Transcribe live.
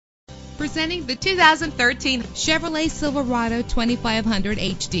Presenting the 2013 Chevrolet Silverado 2500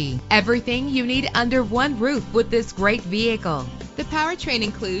 HD. Everything you need under one roof with this great vehicle. The powertrain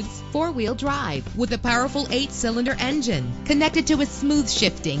includes four-wheel drive with a powerful 8-cylinder engine connected to a smooth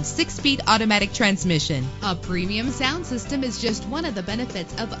shifting 6-speed automatic transmission. A premium sound system is just one of the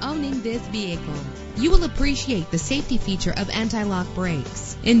benefits of owning this vehicle. You will appreciate the safety feature of anti-lock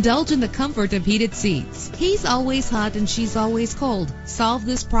brakes. Indulge in the comfort of heated seats. He's always hot and she's always cold. Solve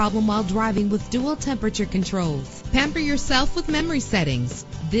this problem while driving with dual temperature controls. Pamper yourself with memory settings.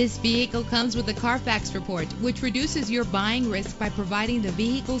 This vehicle comes with a Carfax report, which reduces your buying risk by providing the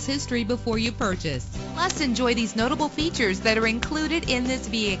vehicle's history before you purchase. Plus, enjoy these notable features that are included in this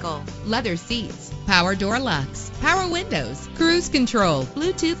vehicle: leather seats, power door locks, power windows, cruise control,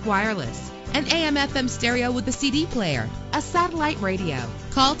 Bluetooth wireless, an AM/FM stereo with a CD player, a satellite radio.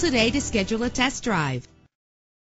 Call today to schedule a test drive.